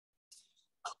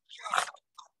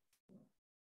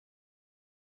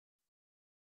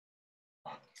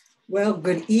Well,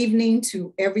 good evening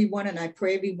to everyone, and I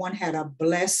pray everyone had a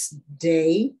blessed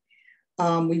day.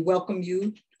 We welcome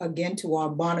you again to our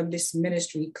Barnabas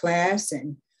ministry class.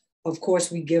 And of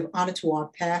course, we give honor to our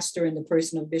pastor in the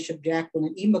person of Bishop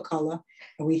Jacqueline E. McCullough.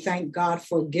 And we thank God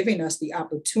for giving us the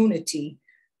opportunity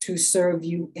to serve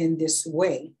you in this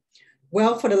way.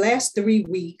 Well, for the last 3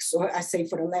 weeks, or I say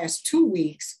for the last 2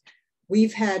 weeks,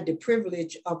 we've had the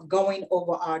privilege of going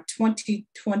over our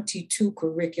 2022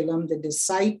 curriculum, the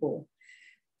disciple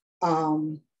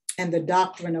and the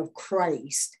doctrine of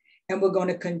Christ. And we're going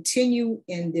to continue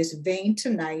in this vein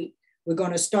tonight. We're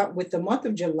going to start with the month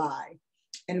of July,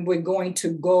 and we're going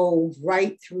to go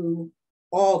right through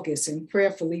August, and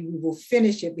prayerfully we will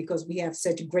finish it because we have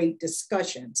such great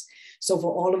discussions. So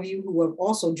for all of you who have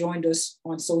also joined us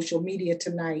on social media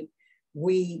tonight,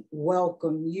 we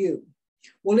welcome you.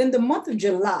 Well, in the month of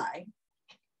July,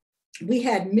 we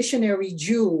had Missionary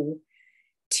Jewel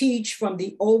teach from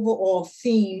the overall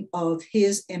theme of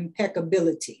his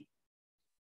impeccability.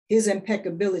 His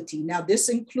impeccability. Now, this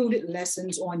included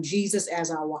lessons on Jesus as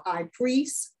our high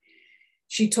priest.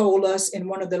 She told us in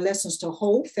one of the lessons to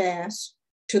hold fast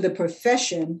to the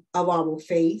profession of our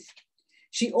faith.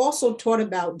 She also taught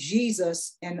about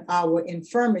Jesus and our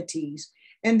infirmities.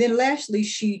 And then lastly,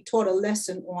 she taught a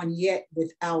lesson on yet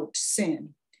without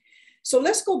sin. So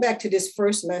let's go back to this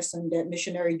first lesson that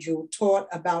Missionary Jewel taught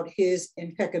about his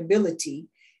impeccability.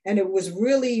 And it was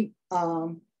really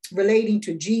relating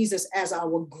to Jesus as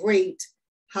our great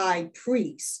high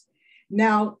priest.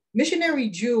 Now, Missionary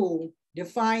Jewel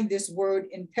defined this word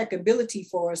impeccability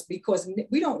for us because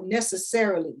we don't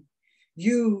necessarily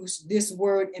use this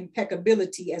word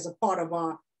impeccability as a part of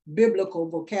our biblical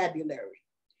vocabulary.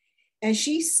 And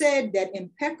she said that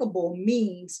impeccable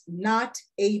means not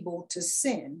able to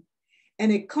sin.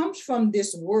 And it comes from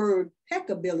this word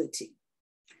peccability,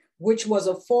 which was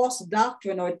a false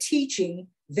doctrine or teaching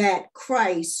that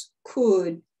Christ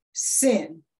could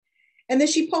sin. And then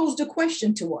she posed a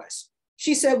question to us.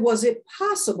 She said, was it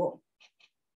possible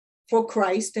for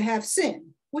Christ to have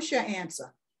sin? What's your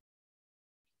answer?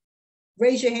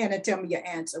 Raise your hand and tell me your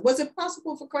answer. Was it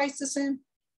possible for Christ to sin?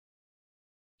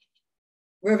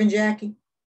 Reverend Jackie?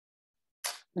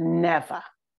 Never.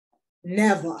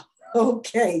 Never.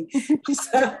 Okay.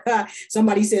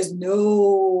 Somebody says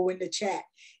no in the chat.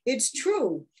 It's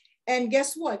true. And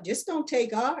guess what? Just don't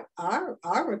take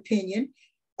our opinion.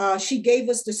 She gave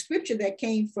us the scripture that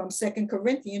came from 2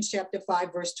 Corinthians chapter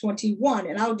 5, verse 21.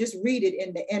 And I'll just read it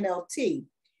in the NLT.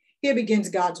 Here begins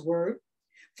God's word.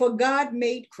 For God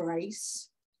made Christ,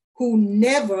 who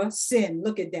never sinned,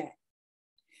 look at that,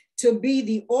 to be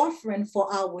the offering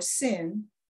for our sin,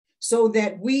 so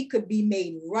that we could be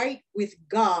made right with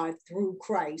God through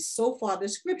Christ. So far the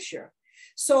scripture.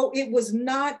 So it was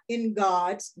not in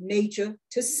God's nature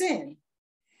to sin.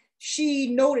 She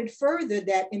noted further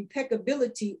that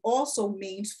impeccability also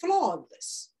means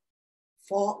flawless,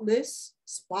 faultless,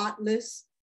 spotless,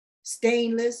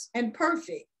 stainless, and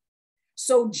perfect.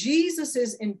 So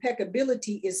Jesus's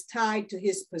impeccability is tied to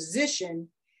his position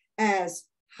as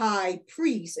high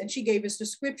priest. And she gave us the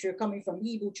scripture coming from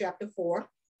Hebrews chapter 4,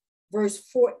 verse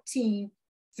 14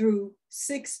 through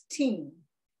 16.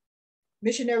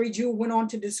 Missionary Jewel went on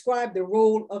to describe the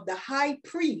role of the high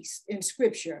priest in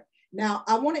scripture. Now,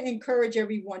 I want to encourage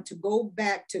everyone to go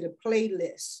back to the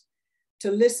playlist to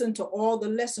listen to all the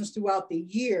lessons throughout the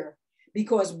year,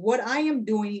 because what I am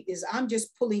doing is I'm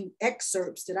just pulling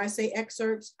excerpts. Did I say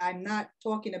excerpts? I'm not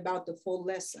talking about the full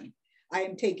lesson. I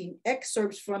am taking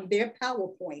excerpts from their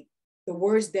PowerPoint, the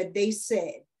words that they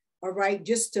said, all right,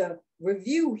 just to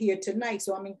review here tonight.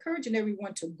 So I'm encouraging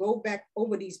everyone to go back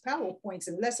over these PowerPoints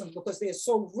and lessons because they're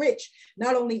so rich,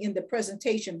 not only in the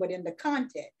presentation, but in the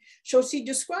content. So she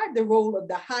described the role of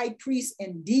the high priest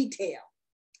in detail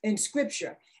in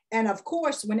scripture. And of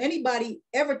course, when anybody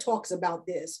ever talks about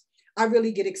this, I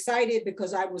really get excited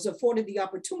because I was afforded the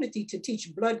opportunity to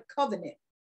teach blood covenant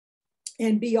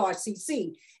in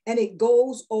BRCC, and it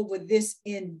goes over this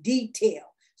in detail.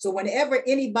 So whenever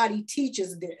anybody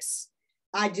teaches this,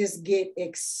 I just get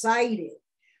excited,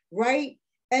 right?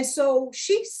 And so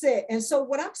she said, and so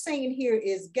what I'm saying here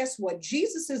is, guess what?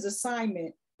 Jesus's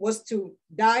assignment was to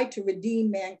die to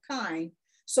redeem mankind.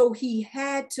 So he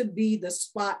had to be the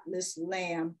spotless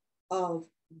Lamb of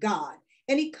God.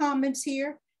 Any comments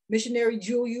here? Missionary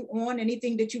Jewel, you on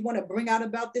anything that you want to bring out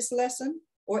about this lesson,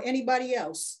 or anybody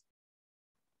else?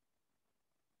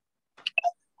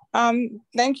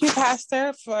 Thank you,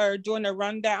 Pastor, for doing a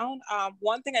rundown.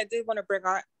 One thing I did want to bring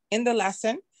out in the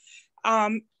lesson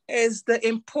is the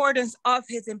importance of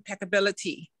his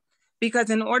impeccability. Because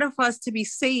in order for us to be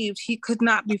saved, he could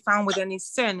not be found with any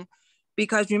sin.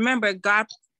 Because remember, God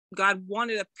God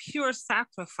wanted a pure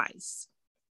sacrifice.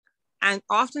 And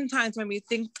oftentimes when we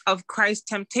think of Christ's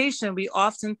temptation, we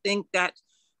often think that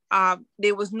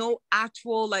there was no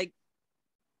actual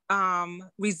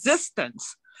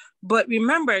resistance. But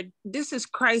remember, this is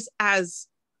Christ as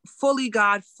fully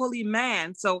God, fully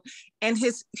man. So in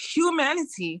his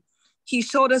humanity, he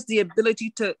showed us the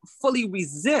ability to fully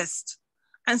resist.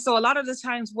 And so a lot of the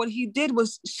times what he did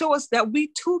was show us that we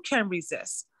too can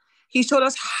resist. He showed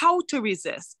us how to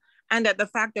resist, and that the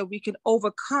fact that we can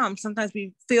overcome, sometimes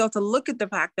we fail to look at the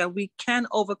fact that we can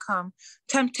overcome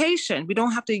temptation. We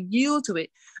don't have to yield to it.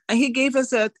 And he gave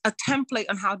us a template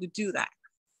on how to do that.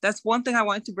 That's one thing I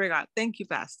wanted to bring out. Thank you,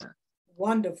 Pastor.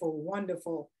 Wonderful,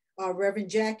 wonderful. Reverend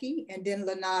Jackie, and then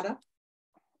Lanata.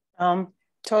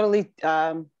 Totally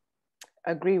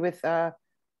agree with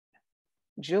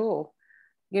Jewel.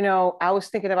 You know, I was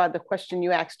thinking about the question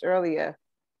you asked earlier,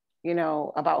 you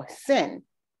know, about sin.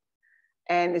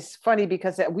 And it's funny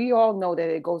because we all know that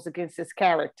it goes against his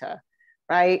character,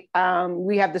 right?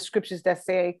 We have the scriptures that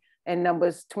say in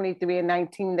Numbers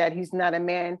 23:19 that he's not a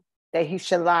man that he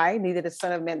should lie, neither the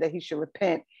son of man that he should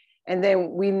repent. And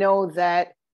then we know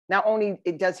that not only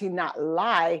does he not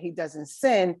lie, he doesn't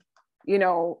sin, you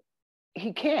know,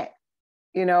 he can't,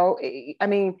 you know, I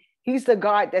mean, he's the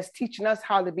God that's teaching us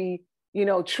how to be, you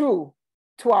know, true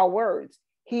to our words.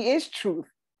 He is truth.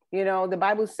 You know, the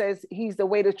Bible says he's the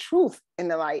way, the truth,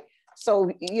 and the light.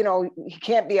 So, you know, he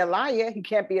can't be a liar. He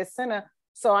can't be a sinner.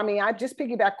 So, I mean, I just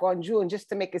piggyback on Jewel, and just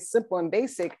to make it simple and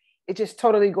basic, it just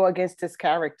totally go against his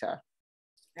character.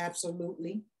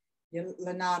 Absolutely.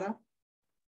 Lanata.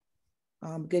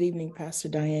 Good evening, Pastor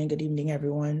Diane. Good evening,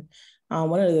 everyone.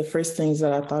 One of the first things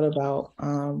that I thought about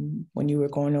when you were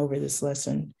going over this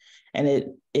lesson,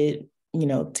 and it you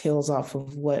know, tails off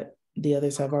of what the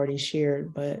others have already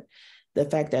shared, but the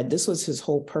fact that this was his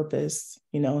whole purpose,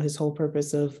 you know, his whole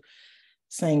purpose of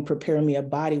saying, prepare me a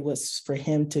body, was for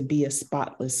him to be a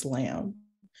spotless lamb.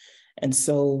 And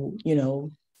so, you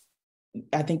know,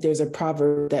 I think there's a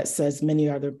proverb that says many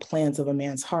are the plans of a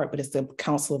man's heart, but it's the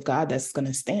counsel of God that's going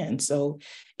to stand. So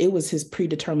it was his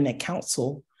predeterminate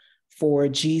counsel for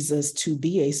Jesus to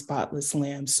be a spotless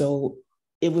lamb. So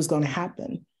it was going to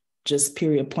happen, just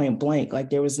period, point blank. Like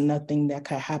there was nothing that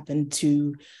could happen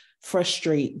to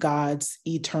frustrate God's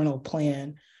eternal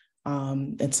plan.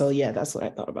 And so, yeah, that's what I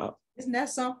thought about. Isn't that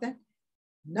something?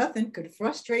 Nothing could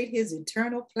frustrate his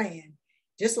eternal plan,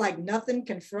 just like nothing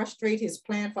can frustrate his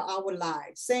plan for our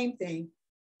lives. Same thing.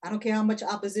 I don't care how much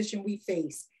opposition we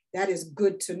face. That is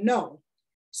good to know.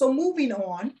 So moving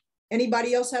on,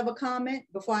 anybody else have a comment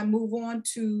before I move on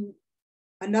to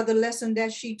another lesson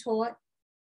that she taught?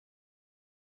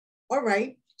 All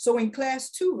right. So in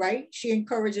class 2, right, she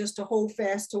encouraged us to hold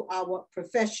fast to our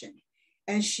profession.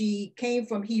 And she came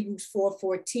from Hebrews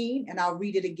 4:14, and I'll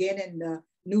read it again in the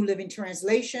New Living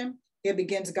Translation. Here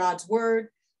begins God's word.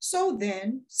 So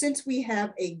then, since we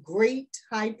have a great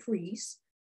high priest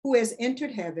who has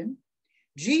entered heaven,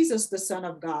 Jesus, the Son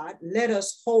of God, let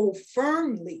us hold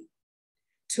firmly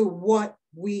to what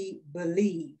we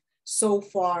believe. So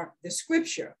far, the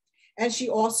scripture. And she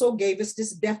also gave us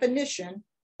this definition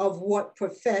of what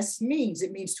profess means.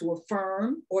 It means to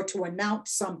affirm or to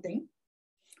announce something,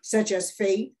 such as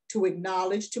faith, to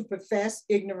acknowledge, to profess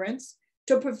ignorance,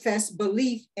 to profess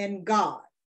belief in God.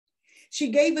 She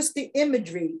gave us the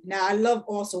imagery. Now, I love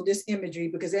also this imagery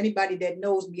because anybody that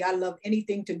knows me, I love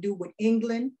anything to do with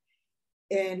England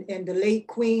and the late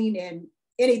Queen, and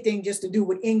anything just to do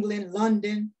with England,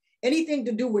 London, anything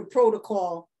to do with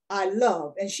protocol, I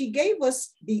love. And she gave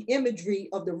us the imagery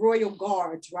of the Royal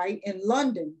Guards, right, in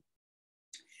London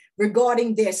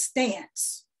regarding their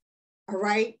stance, all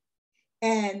right?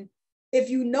 And if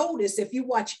you notice, if you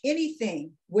watch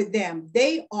anything with them,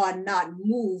 they are not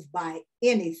moved by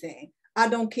anything. I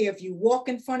don't care if you walk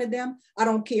in front of them. I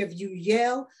don't care if you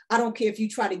yell. I don't care if you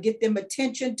try to get them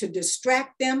attention to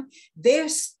distract them. Their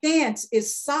stance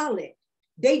is solid.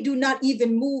 They do not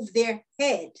even move their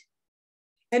head.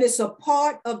 And it's a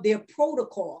part of their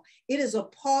protocol. It is a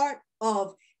part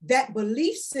of that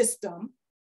belief system,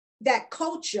 that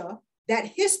culture, that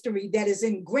history that is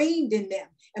ingrained in them.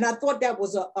 And I thought that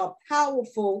was a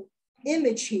powerful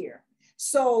image here.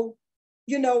 So,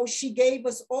 you know, she gave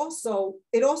us also,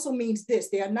 it also means this: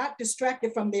 they are not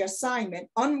distracted from their assignment,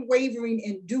 unwavering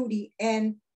in duty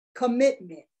and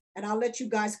commitment. And I'll let you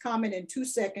guys comment in 2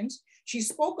 seconds. She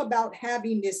spoke about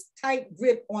having this tight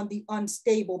grip on the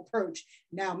unstable perch.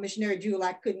 Now, Missionary Jewel,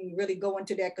 I couldn't really go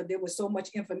into that because there was so much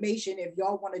information. If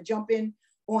y'all want to jump in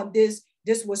on this,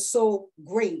 this was so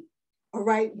great. All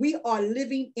right, we are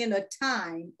living in a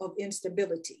time of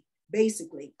instability,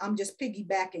 basically. I'm just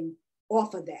piggybacking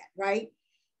off of that, right?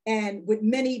 and with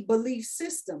many belief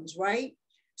systems, right?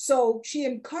 So she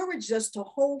encouraged us to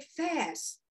hold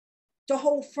fast, to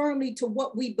hold firmly to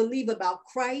what we believe about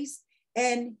Christ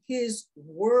and his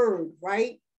word,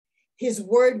 right? His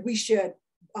word, we should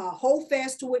hold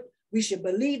fast to it. We should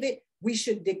believe it. We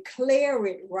should declare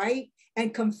it, right?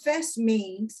 And confess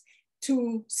means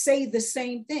to say the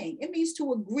same thing. It means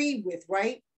to agree with,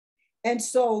 right? And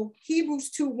so Hebrews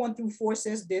 2:1-4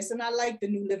 says this, and I like the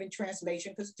New Living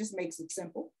Translation because it just makes it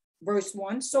simple. Verse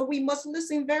 1, so we must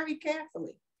listen very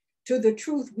carefully to the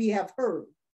truth we have heard,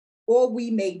 or we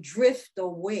may drift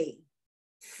away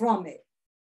from it.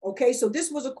 Okay, so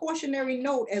this was a cautionary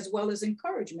note as well as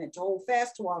encouragement to hold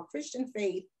fast to our Christian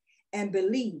faith and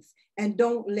belief, and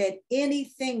don't let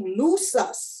anything loose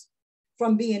us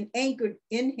from being anchored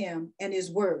in him and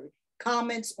his word.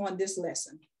 Comments on this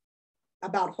lesson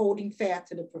about holding fast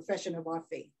to the profession of our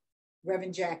faith.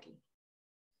 Reverend Jackie.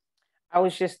 I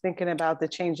was just thinking about the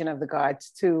changing of the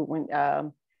guards too. When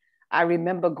I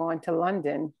remember going to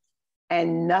London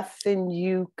and nothing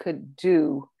you could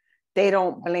do, they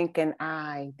don't blink an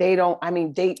eye. They don't, I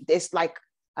mean, it's like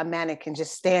a mannequin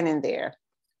just standing there.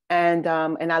 And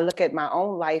I look at my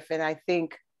own life and I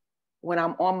think when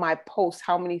I'm on my post,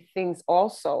 how many things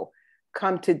also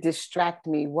come to distract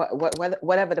me,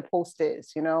 whatever the post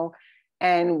is, you know,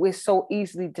 and we're so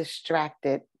easily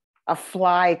distracted. A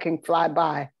fly can fly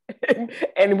by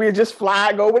and we just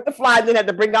go with the fly, then have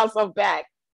to bring ourselves back.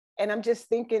 And I'm just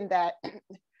thinking that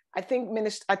I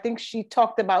think she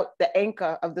talked about the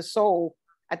anchor of the soul.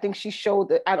 I think she showed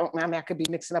that, I could be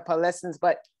mixing up her lessons,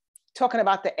 but talking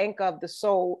about the anchor of the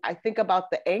soul, I think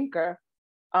about the anchor.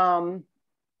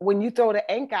 When you throw the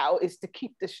anchor out, is to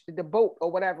keep the boat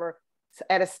or whatever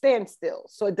at a standstill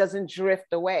so it doesn't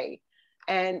drift away.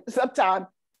 And sometimes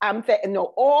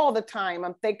all the time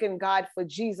I'm thanking God for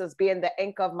Jesus being the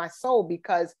anchor of my soul,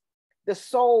 because the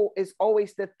soul is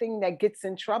always the thing that gets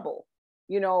in trouble.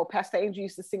 You know, Pastor Angel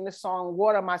used to sing the song,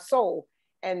 Water My Soul.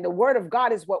 And the word of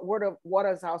God is what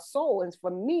waters our soul. And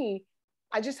for me,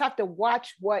 I just have to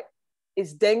watch what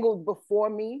is dangled before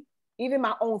me. Even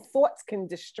my own thoughts can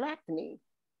distract me,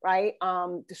 right?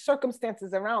 The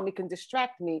circumstances around me can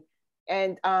distract me.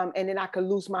 And then I could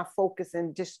lose my focus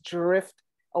and just drift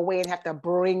away and have to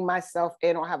bring myself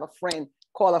in, or have a friend,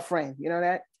 call a friend, you know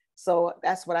that? So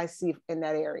that's what I see in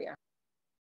that area.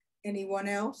 Anyone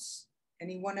else?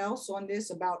 Anyone else on this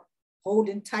about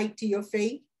holding tight to your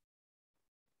faith?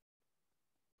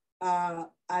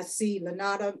 I see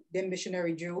Lenata, then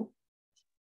Missionary Drew.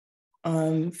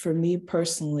 For me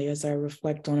personally, as I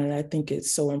reflect on it, I think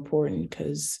it's so important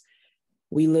because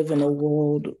we live in a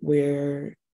world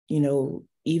where, you know,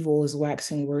 evil is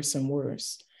waxing worse and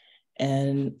worse.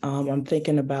 And I'm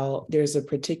thinking about, there's a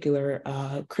particular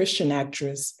Christian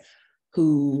actress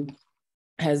who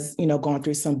has, you know, gone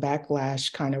through some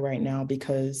backlash kind of right now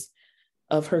because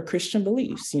of her Christian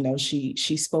beliefs. You know, she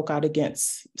spoke out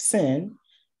against sin,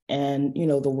 and, you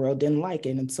know, the world didn't like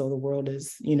it. And so the world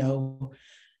is, you know,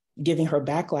 giving her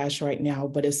backlash right now.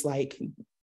 But it's like,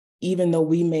 even though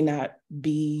we may not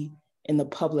be in the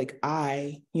public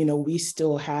eye, you know, we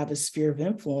still have a sphere of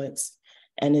influence,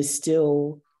 and it's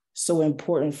still so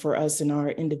important for us in our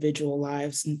individual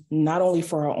lives, not only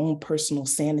for our own personal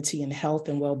sanity and health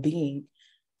and well-being,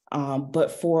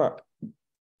 but for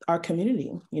our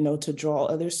community, you know, to draw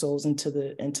other souls into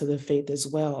the faith as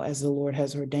well, as the Lord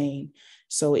has ordained.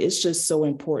 So it's just so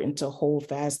important to hold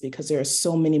fast, because there are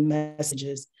so many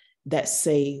messages that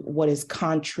say what is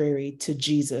contrary to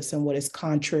Jesus and what is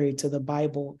contrary to the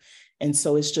Bible. And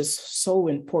so it's just so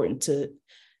important to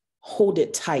hold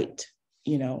it tight,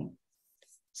 you know.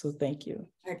 So thank you.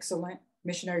 Excellent.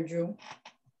 Missionary Drew.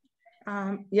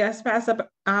 Yes, Pastor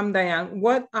Diane,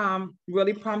 what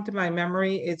really prompted my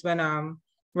memory is when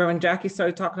Reverend Jackie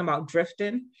started talking about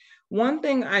drifting. One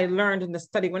thing I learned in the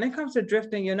study, when it comes to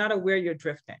drifting, you're not aware you're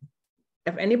drifting.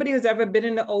 If anybody has ever been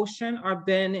in the ocean or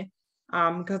been,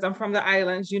 because I'm from the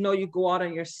islands, you know, you go out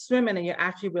and you're swimming and you're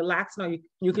actually relaxing, or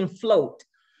you can float.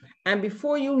 And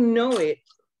before you know it,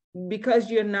 because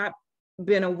you're not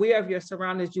been aware of your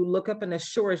surroundings, you look up and the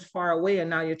shore is far away, and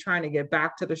now you're trying to get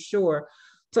back to the shore.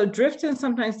 So drifting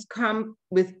sometimes come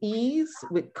with ease,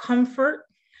 with comfort,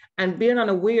 and being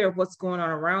unaware of what's going on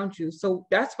around you. So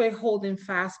that's why holding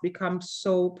fast becomes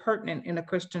so pertinent in a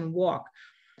Christian walk,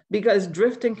 because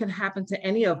drifting can happen to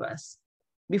any of us.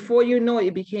 Before you know it,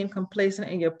 you became complacent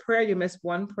in your prayer. You missed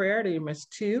one prayer, then you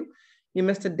missed two. You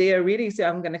missed a day of reading. You say,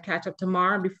 I'm going to catch up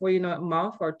tomorrow. And before you know it, a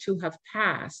month or two have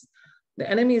passed. The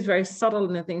enemy is very subtle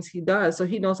in the things he does. So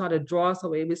he knows how to draw us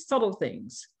away with subtle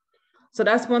things. So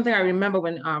that's one thing I remember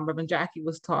when Reverend Jackie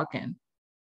was talking.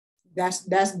 That's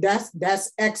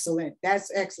excellent.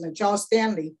 That's excellent. Charles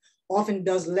Stanley often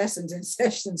does lessons and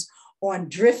sessions on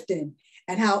drifting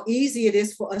and how easy it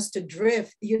is for us to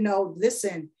drift.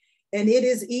 Listen, and it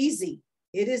is easy.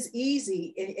 It is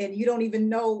easy, and you don't even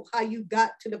know how you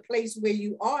got to the place where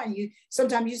you are. And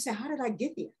sometimes you say, "How did I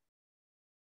get here?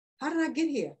 How did I get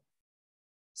here?"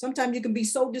 Sometimes you can be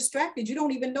so distracted you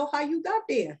don't even know how you got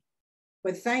there.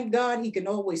 But thank God he can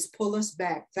always pull us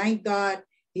back. Thank God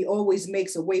he always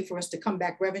makes a way for us to come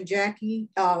back. Reverend Jackie,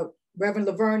 Reverend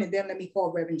Laverne, and then let me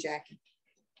call Reverend Jackie.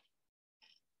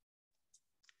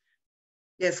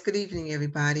 Yes, good evening,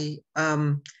 everybody.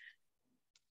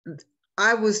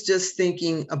 I was just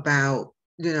thinking about,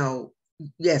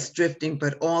 yes, drifting,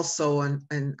 but also,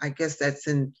 and I guess that's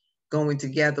in going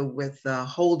together with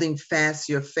holding fast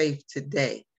your faith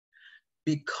today,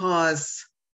 because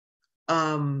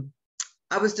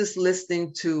I was just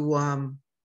listening to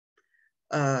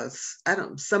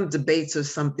some debates or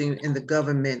something in the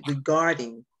government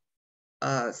regarding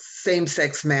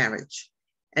same-sex marriage.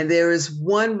 And there is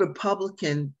one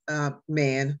Republican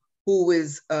man who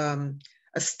is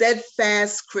a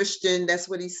steadfast Christian, that's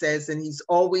what he says, and he's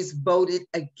always voted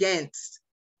against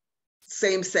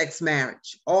same-sex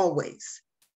marriage, always.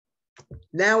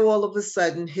 Now, all of a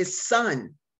sudden, his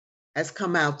son has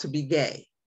come out to be gay.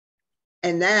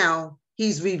 And now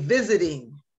he's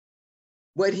revisiting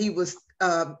what he was,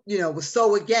 was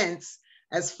so against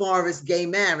as far as gay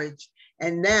marriage.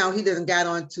 And now he doesn't got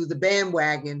onto the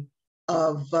bandwagon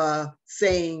of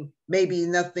saying maybe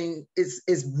nothing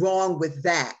is wrong with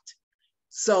that.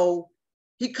 So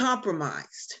he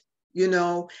compromised,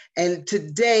 and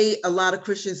today a lot of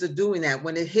Christians are doing that.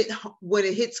 When it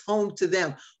hits home to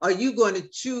them, are you going to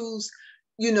choose,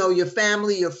 your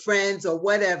family, your friends, or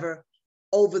whatever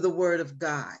over the word of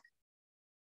God?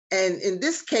 And in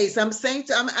this case, I'm saying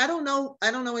I don't know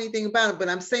anything about it, but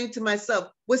I'm saying to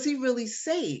myself, was he really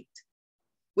saved?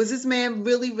 Was this man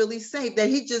really, really saved? That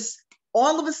he just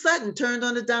all of a sudden turned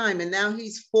on a dime and now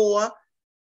he's for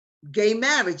gay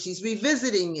marriage. He's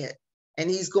revisiting it, and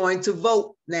he's going to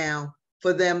vote now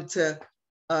for them to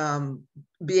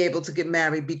be able to get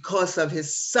married because of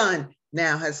his son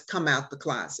now has come out the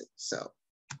closet. So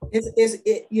let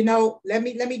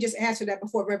me just answer that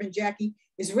before Reverend Jackie.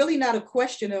 It's really not a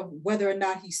question of whether or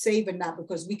not he's saved or not,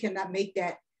 because we cannot make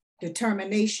that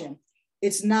determination.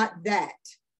 It's not that.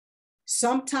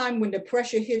 Sometime when the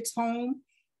pressure hits home,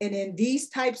 and in these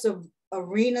types of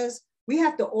arenas, we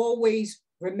have to always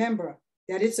remember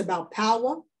that it's about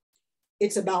power,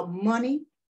 it's about money.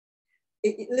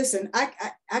 Listen,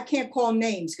 I can't call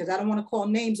names because I don't want to call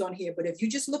names on here, but if you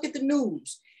just look at the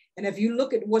news and if you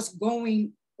look at what's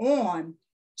going on,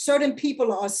 certain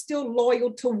people are still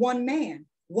loyal to one man.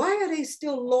 Why are they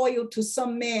still loyal to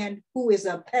some man who is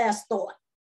a past thought?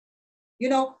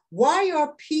 Why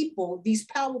are people, these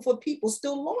powerful people,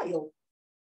 still loyal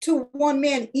to one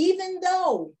man, even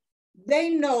though they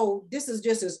know this is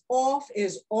just as off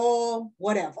as all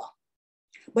whatever,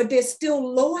 but they're still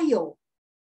loyal,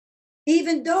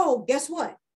 even though, guess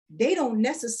what? They don't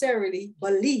necessarily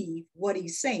believe what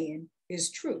he's saying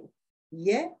is true,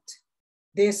 yet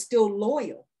they're still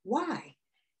loyal. Why?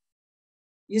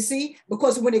 You see,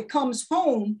 because when it comes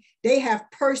home, they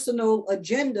have personal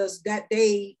agendas that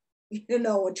they,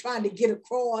 are trying to get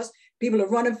across. People are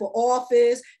running for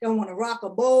office, they don't want to rock a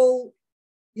boat.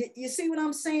 You see what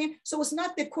I'm saying? So it's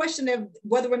not the question of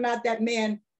whether or not that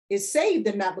man is saved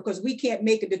or not, because we can't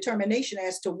make a determination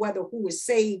as to whether who is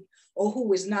saved or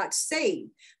who is not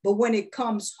saved. But when it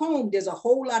comes home, there's a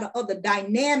whole lot of other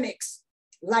dynamics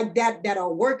like that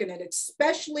are working, and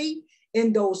especially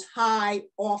in those high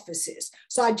offices.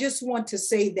 So I just want to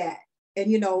say that,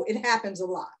 and it happens a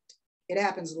lot. It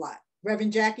happens a lot.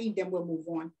 Reverend Jackie, then we'll move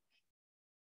on.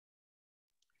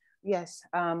 Yes,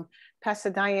 Pastor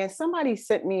Diane, somebody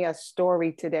sent me a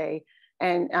story today,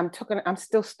 and I'm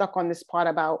still stuck on this part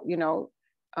about,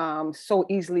 so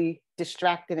easily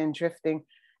distracted and drifting.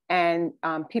 And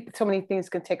people, so many things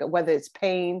can take it, whether it's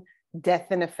pain,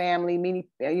 death in the family, meaning,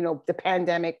 the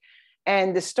pandemic.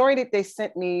 And the story that they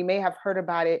sent me, you may have heard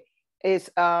about it,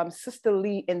 is Sister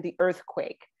Lee in the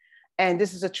earthquake. And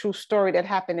this is a true story that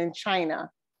happened in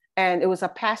China. And it was a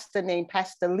pastor named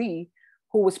Pastor Lee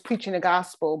who was preaching the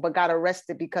gospel, but got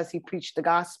arrested because he preached the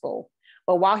gospel.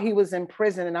 But while he was in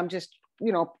prison, and I'm just,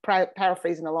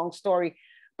 paraphrasing a long story,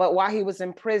 but while he was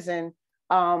in prison,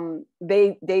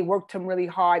 they worked him really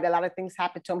hard. A lot of things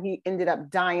happened to him. He ended up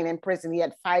dying in prison. He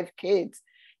had 5 kids.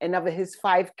 And of his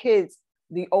 5 kids,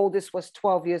 the oldest was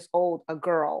 12 years old, a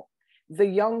girl. The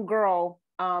young girl,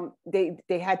 they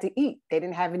had to eat. They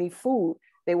didn't have any food.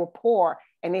 They were poor,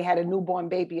 and they had a newborn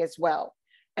baby as well.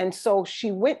 And so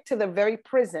she went to the very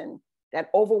prison that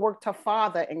overworked her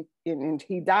father, and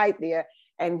he died there.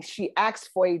 And she asked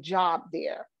for a job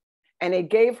there. And they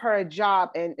gave her a job,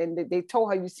 and they told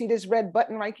her, you see this red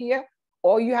button right here?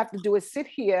 All you have to do is sit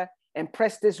here and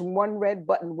press this one red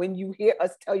button when you hear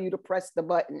us tell you to press the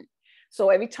button. So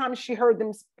every time she heard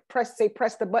them press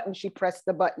the button, she pressed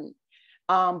the button.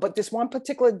 But this one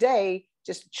particular day,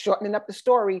 just shortening up the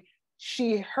story,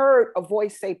 she heard a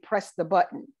voice say, press the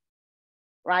button,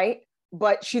 right?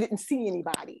 But she didn't see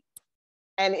anybody.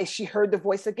 And she heard the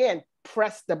voice again,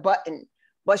 press the button,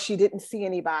 but she didn't see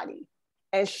anybody.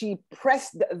 And she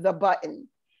pressed the button.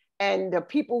 And the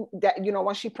people that, you know,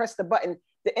 once she pressed the button,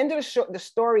 the end of the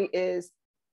story is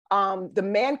the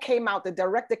man came out, the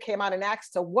director came out and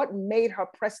asked her what made her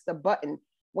press the button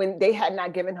when they had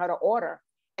not given her the order.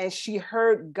 And she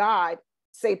heard God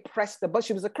say, press the button.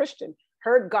 She was a Christian,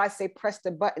 heard God say, press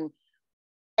the button.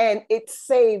 And it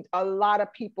saved a lot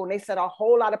of people. And they said a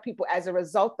whole lot of people as a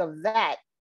result of that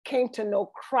came to know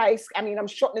Christ. I mean, I'm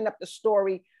shortening up the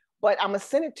story, but I'm gonna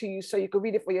send it to you so you can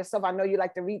read it for yourself. I know you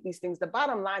like to read these things. The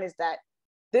bottom line is that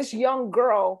this young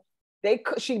girl,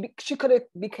 she could have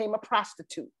became a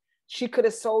prostitute. She could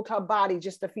have sold her body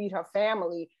just to feed her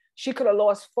family. She could have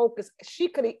lost focus. She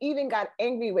could have even got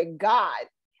angry with God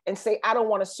and say, I don't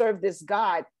want to serve this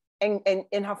God. And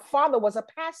her father was a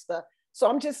pastor. So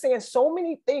I'm just saying so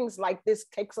many things like this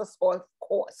takes us off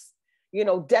course. You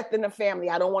know, death in the family.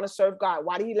 I don't want to serve God.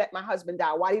 Why did he let my husband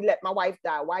die? Why did he let my wife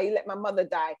die? Why did he let my mother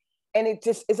die? And it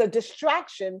just is a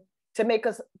distraction to make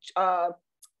us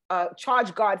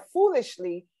charge God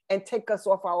foolishly and take us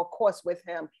off our course with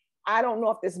him. I don't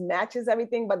know if this matches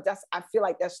everything, but I feel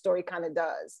like that story kind of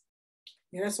does.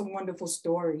 Yeah, that's a wonderful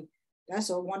story. That's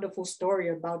a wonderful story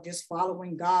about just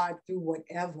following God through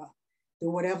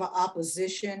whatever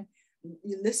opposition.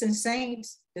 Listen,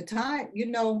 saints, the time, you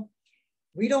know,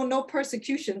 we don't know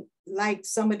persecution like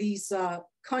some of these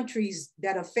countries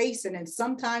that are facing. And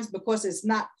sometimes because it's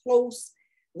not close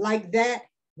like that,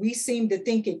 we seem to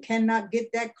think it cannot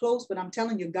get that close. But I'm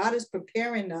telling you, God is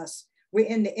preparing us. We're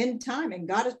in the end time and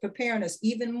God is preparing us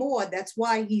even more. That's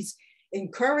why he's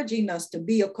encouraging us to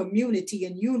be a community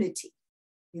in unity.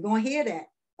 You're going to hear that,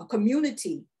 a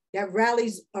community that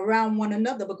rallies around one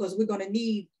another, because we're going to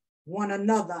need one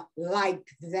another like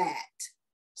that.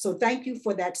 So thank you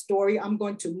for that story. I'm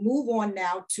going to move on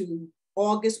now to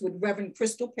August with Reverend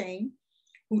Crystal Payne,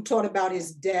 who taught about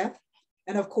his death.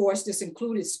 And of course, this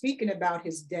included speaking about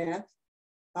his death,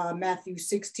 Matthew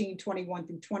 16, 21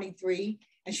 through 23.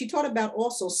 And she taught about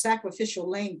also sacrificial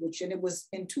language, and it was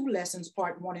in 2 lessons,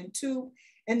 part 1 and 2.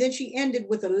 And then she ended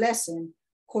with a lesson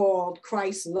called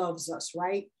Christ Loves Us,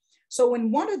 right? So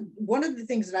in one of the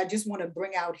things that I just want to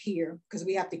bring out here, because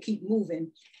we have to keep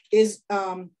moving, is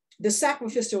the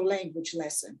sacrificial language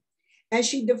lesson. And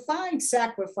she defined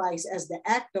sacrifice as the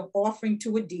act of offering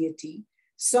to a deity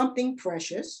something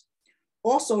precious,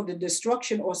 also the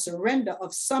destruction or surrender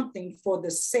of something for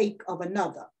the sake of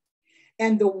another.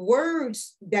 And the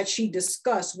words that she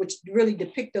discussed, which really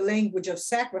depict the language of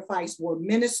sacrifice, were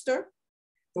minister,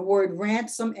 the word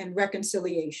ransom, and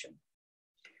reconciliation.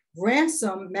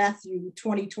 Ransom, Matthew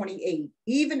 20:28,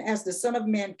 even as the Son of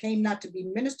Man came not to be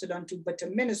ministered unto, but to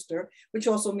minister, which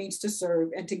also means to serve,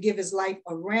 and to give his life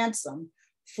a ransom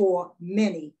for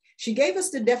many. She gave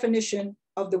us the definition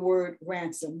of the word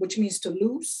ransom, which means to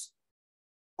loose,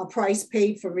 a price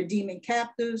paid for redeeming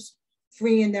captives,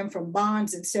 freeing them from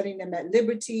bonds and setting them at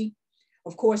liberty.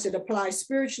 Of course, it applies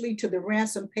spiritually to the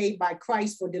ransom paid by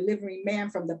Christ for delivering man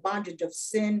from the bondage of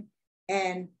sin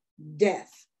and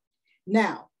death.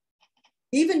 Now,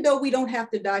 even though we don't have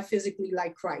to die physically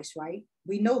like Christ, right?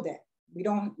 We know that. We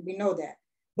know that.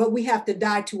 But we have to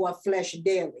die to our flesh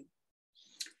daily.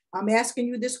 I'm asking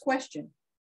you this question.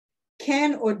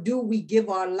 Can or do we give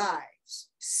our lives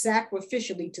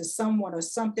sacrificially to someone or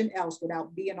something else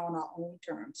without being on our own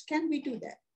terms? Can we do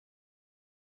that?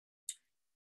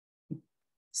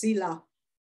 Selah.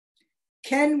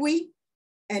 Can we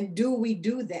and do we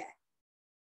do that?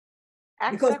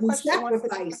 Because we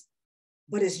sacrifice,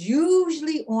 but it's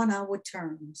usually on our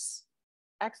terms.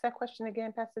 Ask that question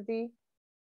again, Pastor D.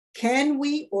 Can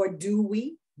we or do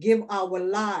we give our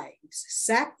lives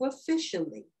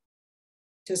sacrificially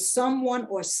to someone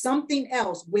or something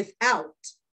else without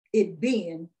it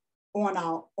being on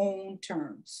our own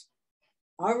terms?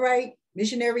 All right,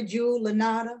 Missionary Jewel,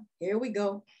 Lanata, here we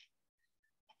go.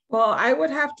 Well, I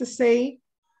would have to say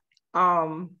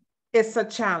it's a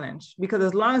challenge, because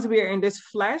as long as we are in this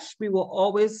flesh, we will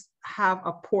always have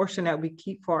a portion that we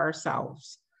keep for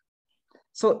ourselves.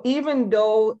 So even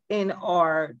though in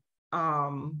our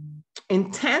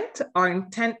intent. Our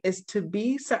intent is to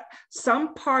be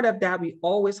some part of that we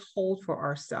always hold for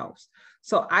ourselves.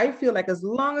 So I feel like as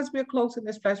long as we're close in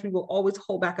this flesh, we will always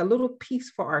hold back a little piece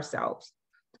for ourselves,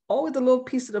 always a little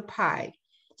piece of the pie.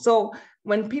 So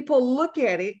when people look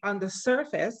at it on the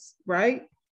surface, right?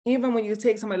 Even when you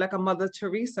take somebody like a Mother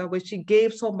Teresa, where she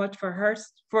gave so much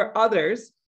for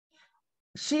others,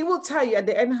 she will tell you at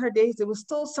the end of her days, there was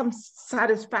still some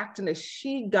satisfaction that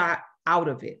she got out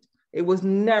of it. It was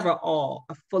never all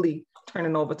a fully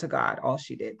turning over to God, all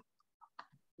she did.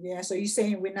 Yeah, so you're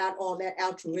saying we're not all that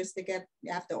altruistic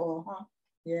after all, huh?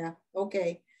 Yeah,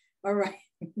 okay. All right,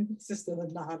 Sister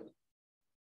Lenata.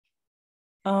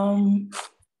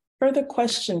 Further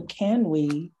question, can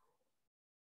we?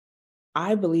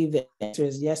 I believe the answer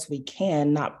is yes, we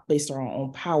can, not based on our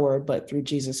own power, but through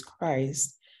Jesus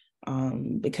Christ,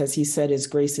 because he said his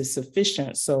grace is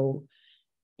sufficient. So,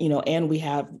 and we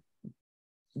have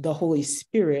the Holy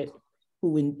Spirit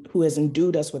who has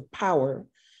endued us with power.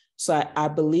 So I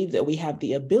believe that we have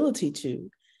the ability to.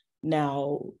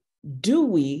 Now, do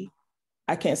we?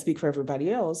 I can't speak for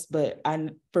everybody else, but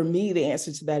for me, the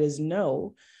answer to that is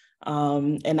no.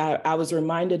 And I was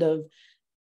reminded of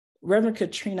Reverend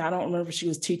Katrina. I don't remember if she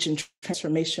was teaching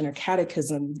transformation or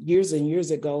catechism years and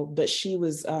years ago, but she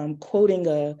was quoting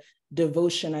a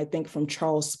devotion, I think, from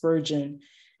Charles Spurgeon.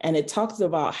 And it talks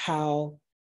about how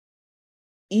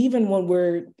even when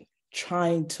we're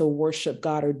trying to worship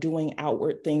God or doing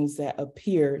outward things that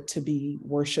appear to be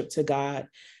worship to God,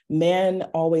 man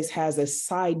always has a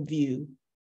side view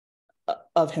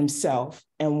of himself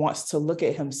and wants to look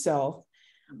at himself.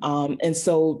 And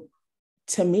so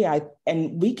to me,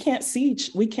 we can't see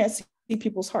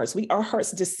people's hearts. Our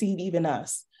hearts deceive even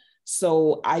us.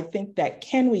 So I think that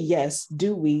can we? Yes.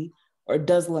 Do we? Or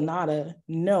does Lenata?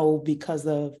 No, because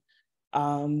of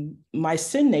my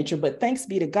sin nature, but thanks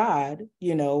be to God,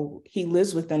 he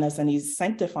lives within us and he's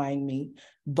sanctifying me.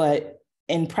 But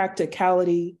in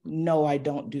practicality, no, I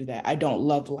don't do that. I don't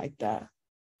love like that.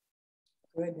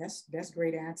 Good, that's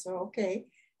great answer. Okay,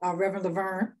 Reverend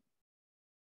Laverne,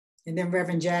 and then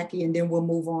Reverend Jackie, and then we'll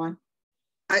move on.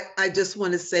 I just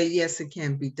want to say, yes, it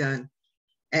can be done.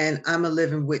 And I'm a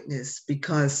living witness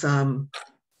because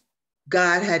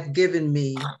God had given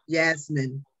me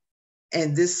Yasmin,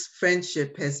 and this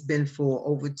friendship has been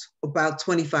for about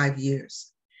 25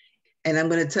 years. And I'm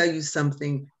going to tell you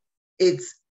something.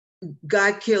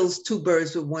 God kills two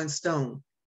birds with one stone,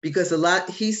 because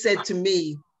he said to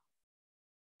me,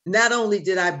 not only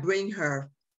did I bring her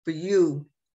for you,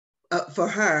 for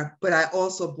her, but I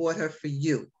also brought her for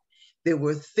you. There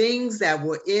were things that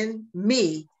were in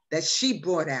me that she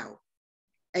brought out.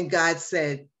 And God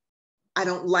said, I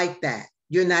don't like that.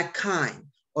 You're not kind,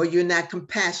 or you're not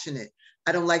compassionate.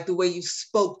 I don't like the way you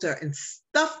spoke to her, and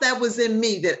stuff that was in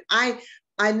me that I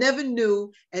never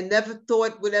knew and never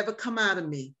thought would ever come out of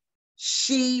me.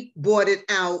 She brought it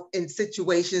out in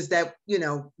situations that,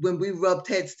 when we rubbed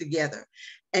heads together.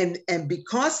 And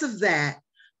because of that,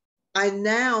 I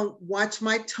now watch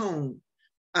my tone.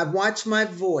 I watch my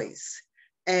voice,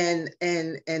 and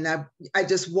I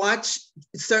just watch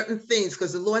certain things,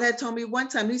 because the Lord had told me one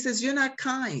time, he says, you're not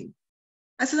kind.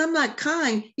 I said, I'm not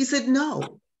kind. He said,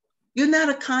 no, you're not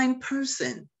a kind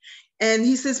person. And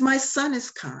he says, my son is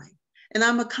kind, and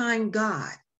I'm a kind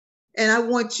God, and I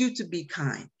want you to be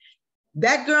kind.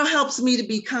 That girl helps me to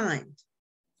be kind.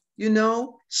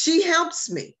 She helps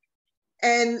me.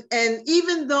 And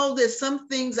even though there's some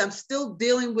things I'm still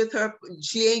dealing with her,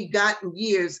 she ain't gotten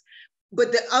years,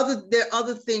 but there are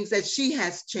other things that she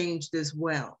has changed as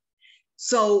well.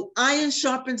 So iron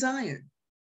sharpens iron.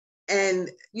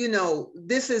 And,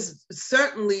 this is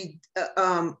certainly,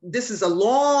 this is a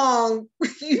long,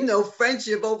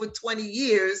 friendship over 20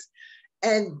 years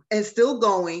and still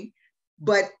going.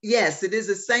 But yes, it is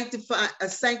a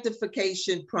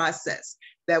sanctification process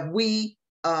that we,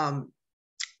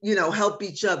 help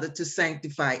each other to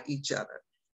sanctify each other.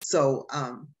 So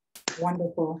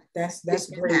wonderful. That's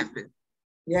great. Happen.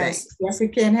 Yes, Thanks. yes,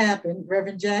 it can happen.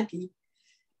 Reverend Jackie.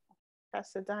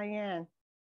 Pastor Diane.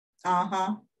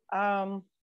 Uh-huh.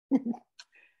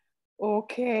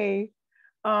 Okay.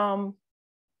 I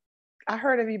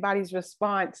heard everybody's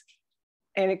response,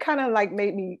 and it kind of like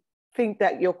made me think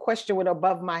that your question went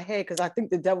above my head, because I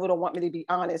think the devil don't want me to be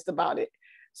honest about it.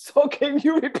 So can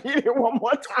you repeat it one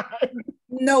more time?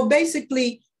 No,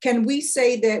 basically, can we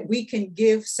say that we can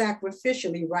give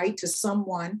sacrificially, right, to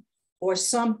someone or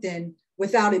something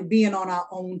without it being on our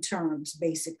own terms,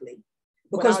 basically?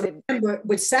 Because remember,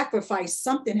 with sacrifice,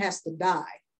 something has to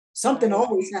die. Something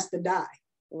always has to die.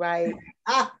 Right.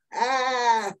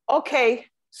 Okay.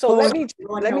 So let me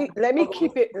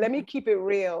keep it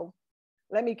real.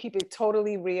 let me keep it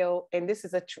totally real. And this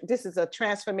is a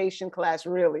transformation class,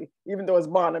 really, even though it's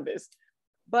Barnabas.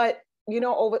 But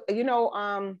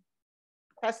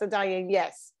Pastor Diane,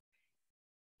 yes,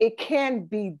 it can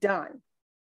be done.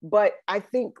 But I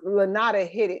think Lanata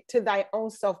hit it, to thy own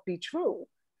self be true.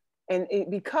 And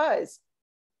because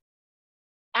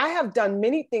I have done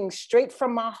many things straight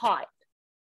from my heart,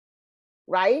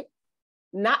 right?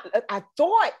 I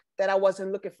thought that I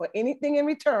wasn't looking for anything in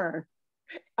return.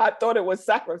 I thought it was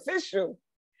sacrificial.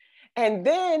 And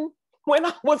then when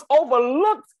I was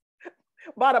overlooked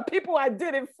by the people I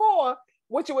did it for,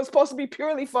 which it was supposed to be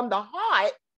purely from the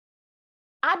heart,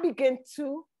 I began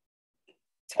to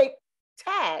take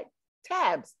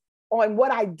tabs on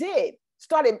what I did.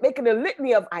 Started making a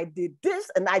litany of I did this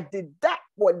and I did that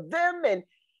for them.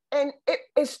 And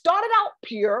it started out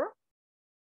pure.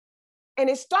 And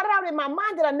it started out in my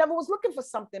mind that I never was looking for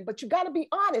something. But you got to be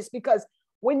honest, because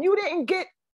when you didn't get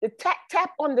the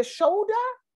tap on the shoulder,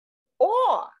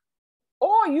 or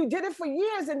you did it for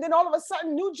years and then all of a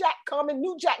sudden New Jack come and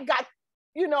New Jack got,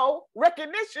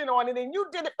 recognition on it, and you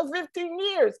did it for 15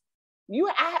 years.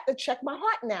 I have to check my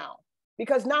heart now,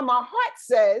 because now my heart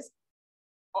says,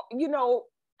 yeah,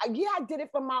 I did it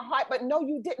from my heart, but no,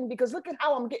 you didn't, because look at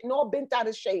how I'm getting all bent out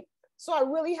of shape. So I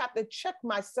really have to check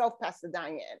myself, Pastor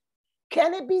Diane.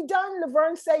 Can it be done?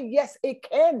 Laverne said, yes, it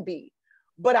can be.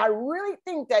 But I really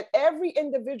think that every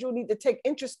individual needs to take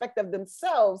introspective of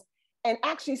themselves and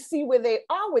actually see where they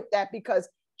are with that, because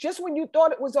just when you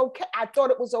thought it was okay, I thought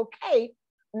it was okay.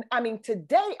 I mean,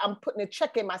 today I'm putting a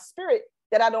check in my spirit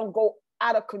that I don't go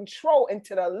out of control and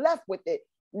to the left with it.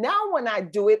 Now, when I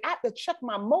do it, I have to check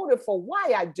my motive for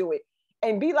why I do it,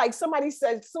 and be like somebody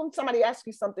said, soon somebody asks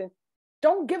you something,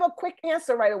 don't give a quick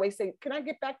answer right away. Say, can I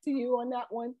get back to you on that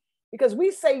one? Because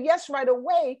we say yes right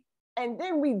away, and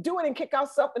then we do it and kick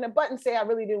ourselves in the butt and say, I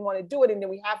really didn't want to do it. And then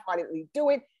we half-heartedly do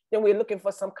it. Then we're looking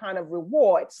for some kind of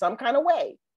reward, some kind of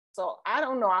way. So I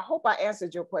don't know. I hope I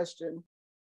answered your question.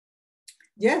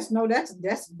 Yes, no,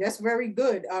 that's very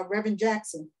good. Reverend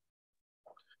Jackson.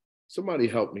 Somebody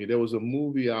help me. There was a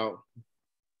movie out,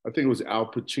 I think it was Al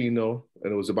Pacino,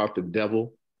 and it was about the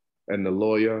devil and the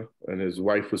lawyer, and his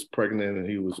wife was pregnant,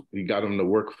 and he got him to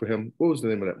work for him. What was the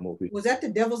name of that movie? Was that The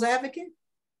Devil's Advocate?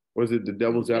 Was it The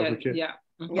Devil's Advocate? Yeah.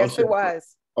 Yes, it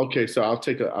was. Okay, so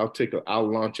I'll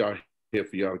launch out here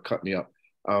for y'all to cut me up.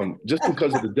 Just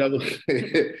because of the devil,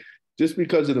 just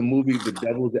because of the movie The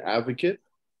Devil's Advocate,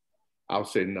 I'll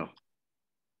say no.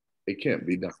 It can't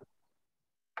be done.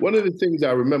 One of the things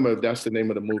I remember, if that's the name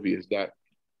of the movie, is that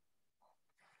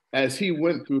as he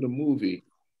went through the movie,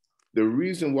 the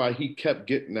reason why he kept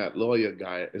getting that lawyer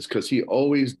guy is because he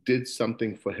always did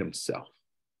something for himself.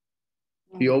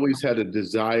 He always had a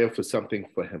desire for something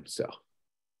for himself.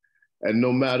 And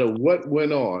no matter what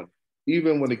went on,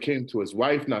 even when it came to his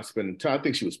wife not spending time, I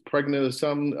think she was pregnant or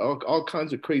something, all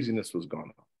kinds of craziness was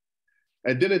going on.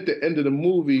 And then at the end of the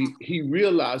movie, he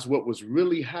realized what was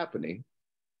really happening.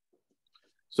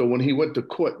 So when he went to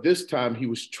court this time, he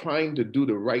was trying to do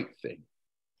the right thing.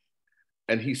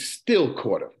 And he still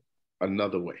caught him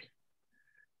another way.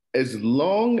 As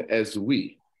long as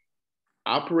we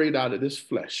operate out of this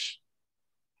flesh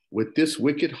with this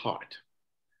wicked heart,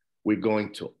 we're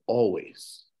going to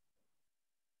always,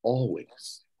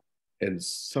 in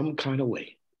some kind of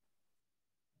way,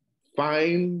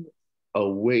 find a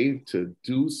way to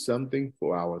do something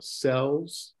for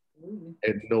ourselves.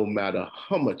 And no matter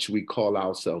how much we call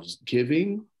ourselves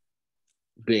giving,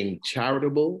 being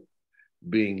charitable,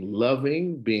 being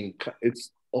loving, it's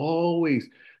always,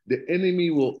 the enemy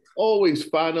will always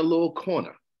find a little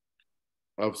corner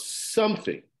of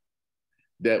something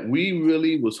that we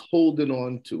really was holding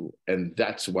on to, and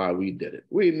that's why we did it.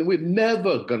 We're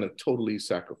never gonna totally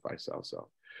sacrifice ourselves,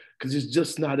 because it's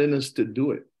just not in us to do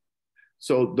it.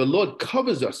 So the Lord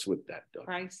covers us with that, though.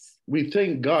 Christ. We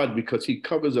thank God because he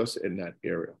covers us in that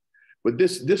area. But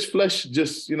this flesh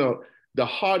just, the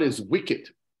heart is wicked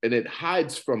and it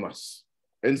hides from us.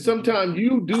 And sometimes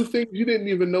you do things you didn't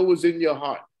even know was in your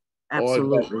heart.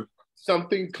 Absolutely. Or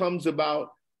something comes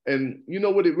about, and you know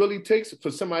what it really takes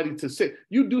for somebody to say,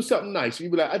 you do something nice.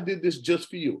 You be like, I did this just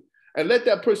for you. And let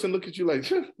that person look at you like,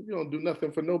 you don't do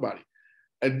nothing for nobody.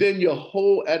 And then your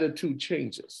whole attitude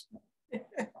changes.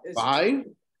 Why?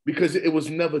 Because it was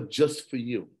never just for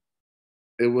you.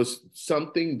 It was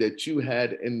something that you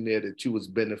had in there that you was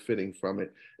benefiting from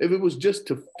it. If it was just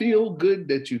to feel good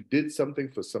that you did something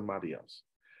for somebody else.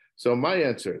 So my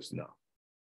answer is no.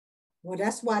 Well,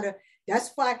 that's why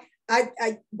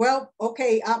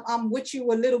I'm with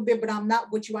you a little bit, but I'm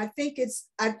not with you. I think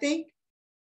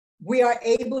we are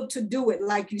able to do it,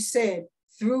 like you said,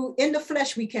 in the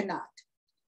flesh we cannot.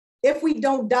 If we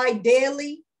don't die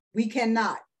daily, we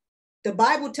cannot. The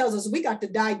Bible tells us we got to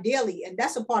die daily, and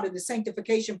that's a part of the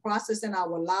sanctification process in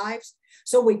our lives.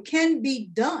 So it can be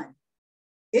done.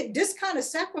 This kind of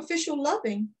sacrificial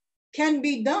loving can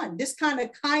be done. This kind of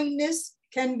kindness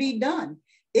can be done.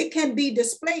 It can be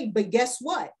displayed, but guess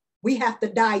what? We have to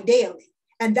die daily.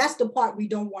 And that's the part we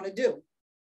don't want to do.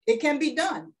 It can be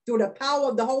done through the power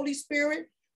of the Holy Spirit,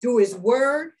 through his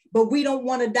word, but we don't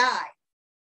want to die.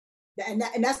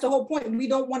 And that's the whole point. We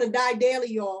don't want to die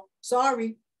daily, y'all.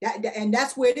 Sorry. And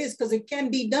that's where it is, because it can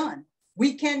be done.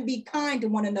 We can be kind to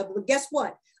one another. But guess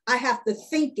what? I have to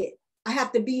think it. I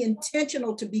have to be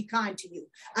intentional to be kind to you.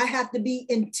 I have to be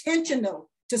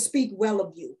intentional to speak well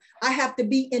of you. I have to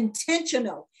be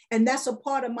intentional. And that's a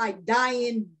part of my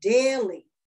dying daily.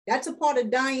 That's a part of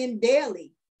dying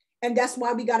daily. And that's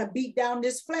why we got to beat down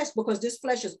this flesh, because this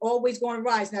flesh is always going to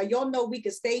rise. Now, y'all know we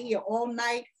could stay here all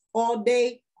night, all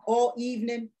day, all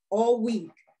evening, all week.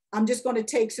 I'm just going to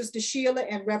take Sister Sheila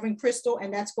and Reverend Crystal,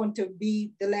 and that's going to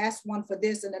be the last one for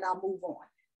this, and then I'll move on.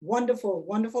 Wonderful,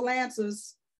 wonderful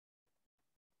answers.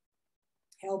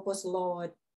 Help us,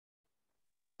 Lord.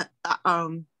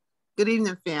 Good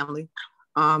evening, family.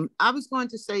 I was going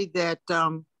to say that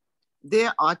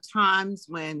there are times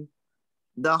when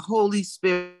the Holy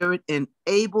Spirit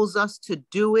enables us to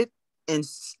do it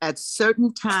at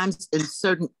certain times in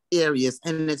certain areas.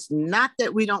 And it's not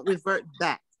that we don't revert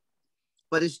back,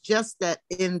 but it's just that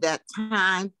in that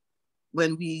time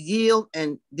when we yield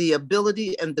and the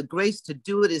ability and the grace to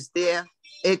do it is there,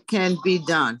 it can be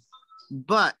done.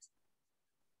 But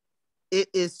it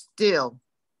is still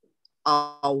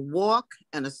a walk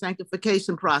and a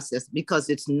sanctification process because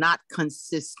it's not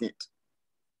consistent.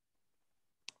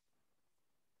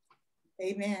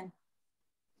 Amen.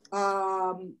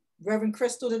 Reverend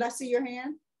Crystal, did I see your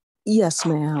hand? Yes,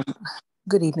 ma'am.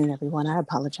 Good evening, everyone. I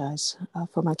apologize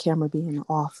for my camera being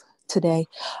off today.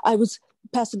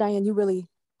 Pastor Diane, you really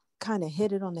kind of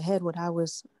hit it on the head what I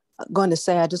was going to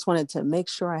say. I just wanted to make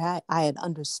sure I had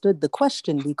understood the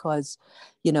question because,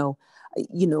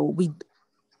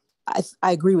 I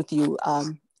agree with you.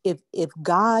 If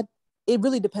God, it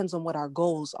really depends on what our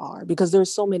goals are, because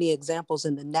there's so many examples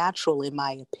in the natural, in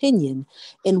my opinion,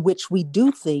 in which we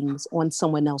do things on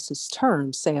someone else's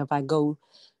terms. Say,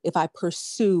 if I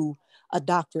pursue a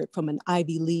doctorate from an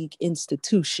Ivy League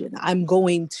institution, I'm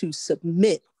going to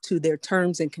submit to their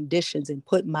terms and conditions and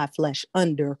put my flesh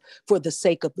under for the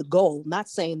sake of the goal. Not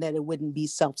saying that it wouldn't be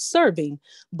self-serving,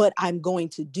 but I'm going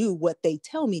to do what they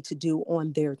tell me to do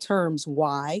on their terms.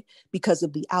 Why? Because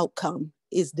of the outcome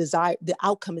the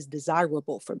outcome is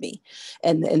desirable for me.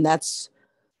 And that's,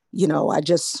 I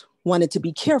just wanted to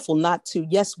be careful not to,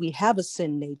 yes, we have a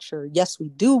sin nature. Yes, we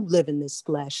do live in this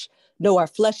flesh. No, our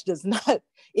flesh does not,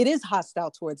 it is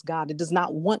hostile towards God. It does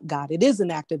not want God. It is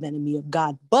an active enemy of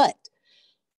God. But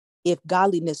if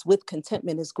godliness with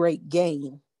contentment is great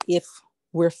gain, if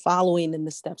we're following in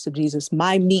the steps of Jesus,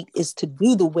 my meat is to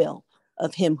do the will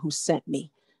of him who sent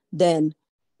me. Then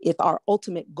if our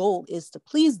ultimate goal is to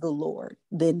please the Lord,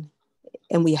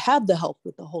 and we have the help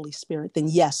with the Holy Spirit, then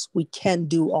yes, we can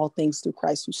do all things through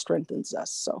Christ who strengthens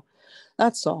us. So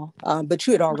that's all. But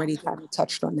you had already kind of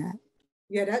touched on that.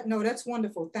 Yeah, that's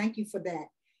wonderful. Thank you for that.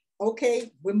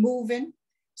 Okay, we're moving.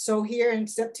 So here in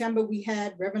September, we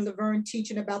had Reverend Laverne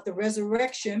teaching about the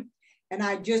resurrection. And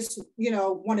I just,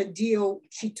 want to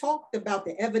she talked about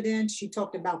the evidence. She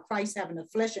talked about Christ having a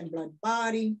flesh and blood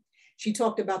body. She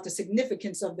talked about the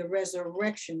significance of the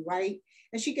resurrection, right?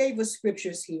 And she gave us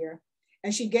scriptures here.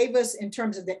 And she gave us in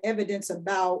terms of the evidence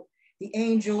about the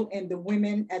angel and the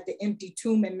women at the empty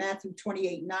tomb in Matthew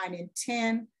 28, 9 and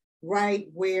 10, right?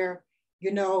 Where,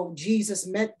 Jesus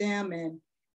met them and,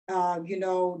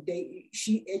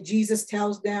 Jesus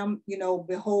tells them,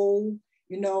 behold,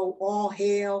 all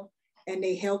hail. And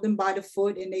they held him by the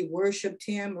foot and they worshiped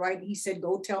him, right? He said,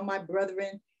 go tell my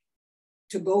brethren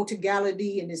to go to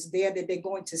Galilee, and it's there that they're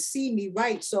going to see me,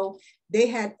 right? So they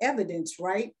had evidence,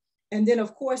 right? And then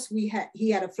of course he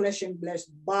had a flesh and blood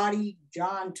body,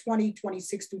 John 20,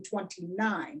 26 through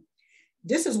 29.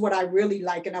 This is what I really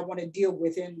like, and I want to deal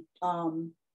with in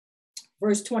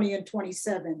verse 20 and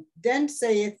 27. Then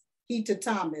saith he to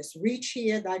Thomas, reach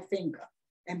here thy finger,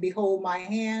 and behold my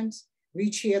hands,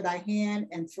 reach here thy hand,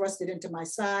 and thrust it into my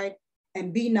side,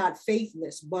 and be not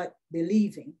faithless, but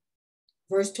believing.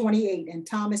 Verse 28, and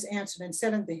Thomas answered and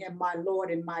said unto him, my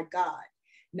Lord and my God.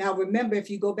 Now remember, if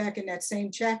you go back in that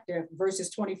same chapter, verses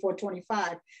 24,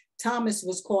 25, Thomas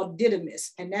was called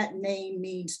Didymus, and that name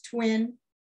means twin,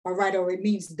 all right, or it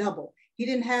means double. He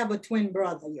didn't have a twin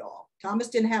brother, y'all. Thomas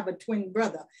didn't have a twin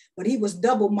brother, but he was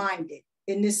double-minded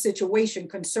in this situation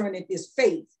concerning his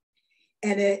faith.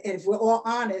 And if we're all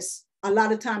honest, a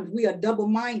lot of times we are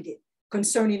double-minded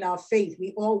concerning our faith.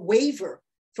 We all waver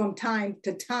from time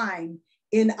to time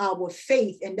in our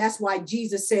faith. And that's why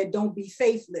Jesus said, don't be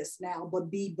faithless now,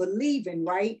 but be believing,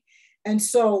 right? And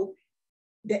so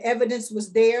the evidence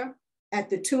was there at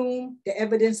the tomb. The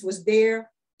evidence was there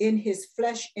in his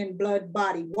flesh and blood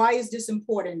body. Why is this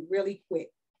important? Really quick,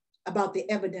 about the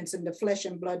evidence in the flesh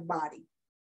and blood body.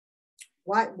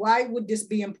 Why would this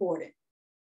be important?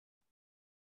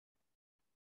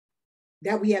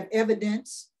 That we have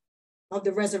evidence of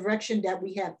the resurrection, that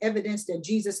we have evidence that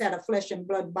Jesus had a flesh and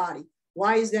blood body.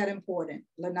 Why is that important,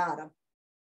 Lenata?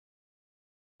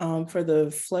 For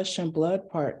the flesh and blood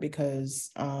part,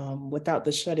 because without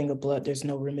the shedding of blood, there's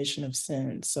no remission of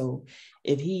sin. So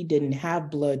if he didn't have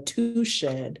blood to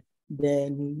shed,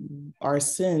 then our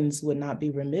sins would not be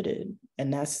remitted.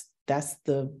 And that's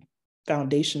the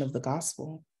foundation of the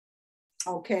gospel.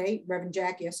 Okay, Reverend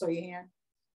Jackie, I saw your hand.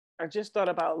 I just thought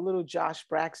about little Josh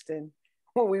Braxton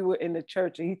when we were in the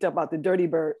church, and he talked about the dirty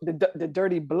bird, the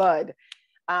dirty blood.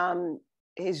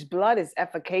 His blood is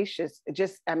efficacious.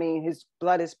 His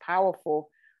blood is powerful.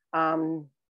 The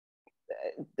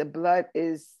blood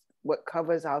is what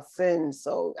covers our sins.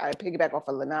 So I piggyback off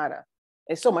of Lenata.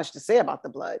 There's so much to say about the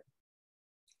blood.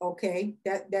 Okay,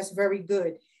 that's very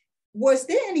good. Was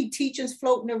there any teachings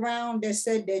floating around that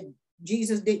said that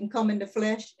Jesus didn't come in the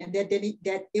flesh, and that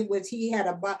it was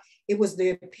it was the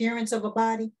appearance of a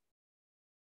body?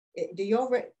 Do you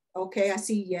all okay, I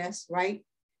see yes, right?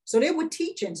 So there were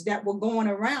teachings that were going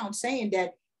around saying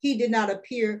that he did not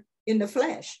appear in the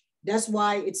flesh. That's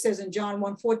why it says in John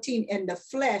 1:14, and the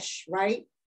flesh, right,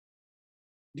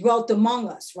 dwelt among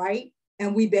us, right?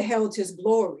 And we beheld his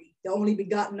glory, the only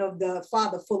begotten of the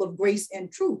Father, full of grace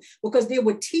and truth, because there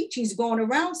were teachings going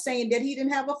around saying that he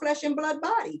didn't have a flesh and blood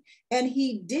body, and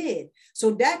he did. So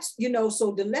that's,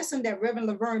 so the lesson that Reverend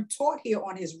Laverne taught here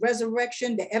on his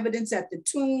resurrection, the evidence at the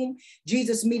tomb,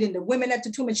 Jesus meeting the women at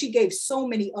the tomb, and she gave so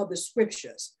many other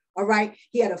scriptures, all right?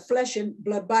 He had a flesh and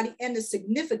blood body, and the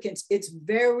significance, it's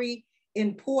very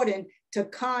important to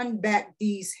combat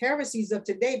these heresies of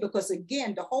today, because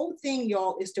again, the whole thing,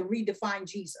 y'all, is to redefine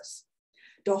Jesus.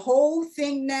 The whole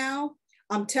thing now,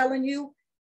 I'm telling you,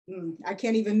 I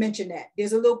can't even mention that.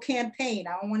 There's a little campaign,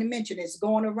 I don't want to mention it, it's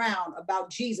going around about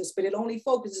Jesus, but it only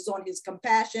focuses on his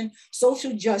compassion,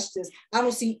 social justice. I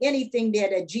don't see anything there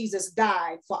that Jesus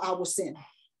died for our sin.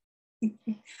 I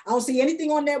don't see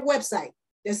anything on that website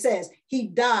that says he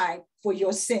died for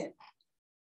your sin.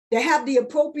 They have the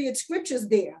appropriate scriptures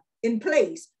there in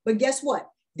place, but guess what?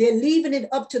 They're leaving it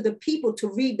up to the people to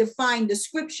redefine the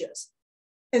scriptures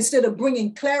instead of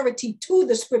bringing clarity to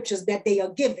the scriptures that they are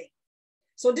giving.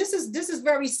 So this is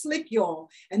very slick, y'all.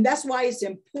 And that's why it's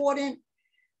important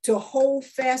to hold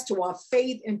fast to our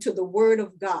faith and to the word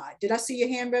of God. Did I see your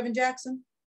hand, Reverend Jackson?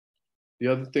 The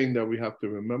other thing that we have to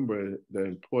remember, the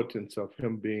importance of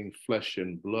him being flesh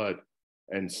and blood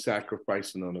and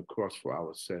sacrificing on the cross for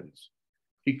our sins.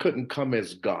 He couldn't come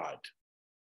as God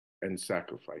and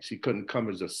sacrifice. He couldn't come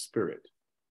as a spirit.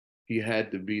 He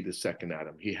had to be the second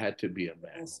Adam. He had to be a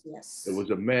man. Yes. It was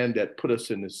a man that put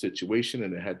us in this situation,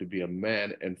 and it had to be a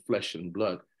man and flesh and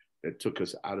blood that took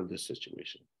us out of this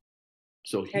situation.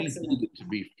 So he needed to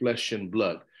be flesh and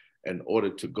blood in order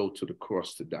to go to the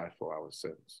cross to die for our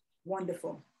sins.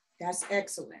 Wonderful. That's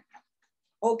excellent.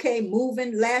 Okay,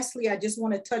 moving. Lastly, I just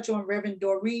want to touch on Reverend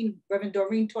Doreen. Reverend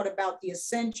Doreen taught about the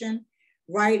ascension,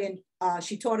 right? And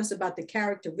she taught us about the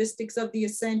characteristics of the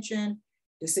ascension,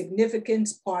 the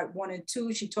significance, part 1 and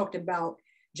 2. She talked about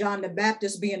John the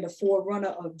Baptist being the forerunner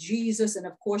of Jesus. And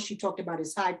of course, she talked about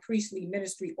his high priestly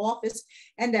ministry office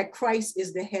and that Christ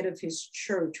is the head of his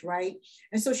church, right?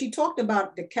 And so she talked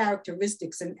about the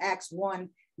characteristics in Acts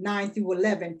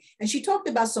 1:9-11. And she talked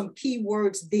about some key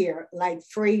words there, like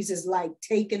phrases like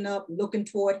taken up, looking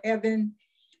toward heaven,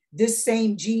 this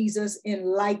same Jesus in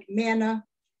like manner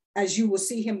as you will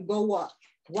see him go up.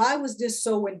 Why was this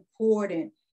so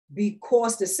important?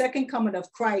 Because the second coming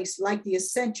of Christ, like the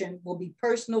ascension, will be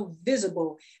personal,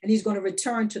 visible, and he's going to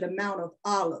return to the Mount of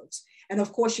Olives. And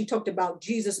of course, she talked about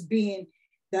Jesus being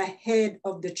the head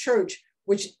of the church,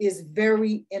 which is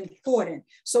very important.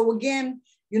 So again,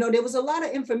 there was a lot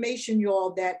of information,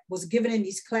 y'all, that was given in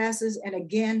these classes. And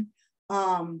again,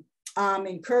 I'm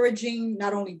encouraging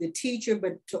not only the teacher,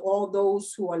 but to all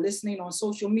those who are listening on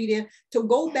social media to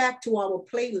go back to our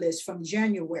playlist from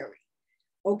January.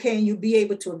 Okay, and you'll be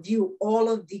able to view all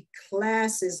of the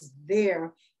classes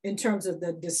there in terms of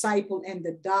the disciple and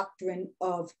the doctrine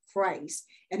of Christ.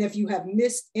 And if you have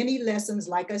missed any lessons,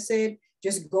 like I said,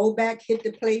 just go back, hit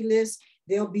the playlist.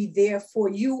 They'll be there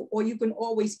for you, or you can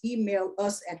always email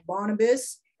us at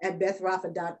Barnabas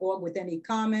bethrapha.org with any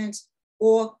comments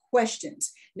or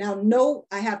questions. Now, note,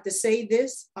 I have to say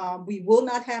this, we will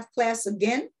not have class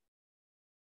again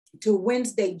till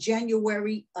Wednesday,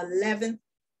 January 11th,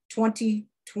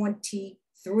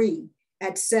 2023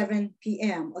 at 7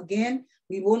 p.m. Again,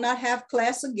 we will not have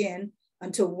class again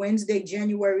until Wednesday,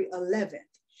 January 11th.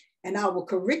 And our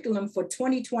curriculum for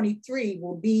 2023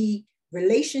 will be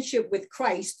relationship with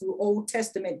Christ through Old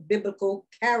Testament biblical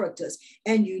characters.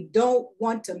 And you don't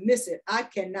want to miss it. I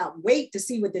cannot wait to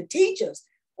see what the teachers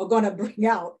are going to bring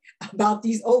out about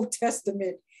these Old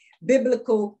Testament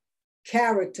biblical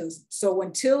characters. So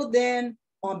until then,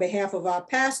 on behalf of our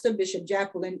pastor, Bishop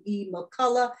Jacqueline E.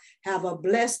 McCullough, have a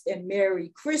blessed and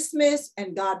Merry Christmas.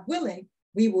 And God willing,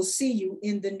 we will see you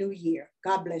in the new year.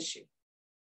 God bless you.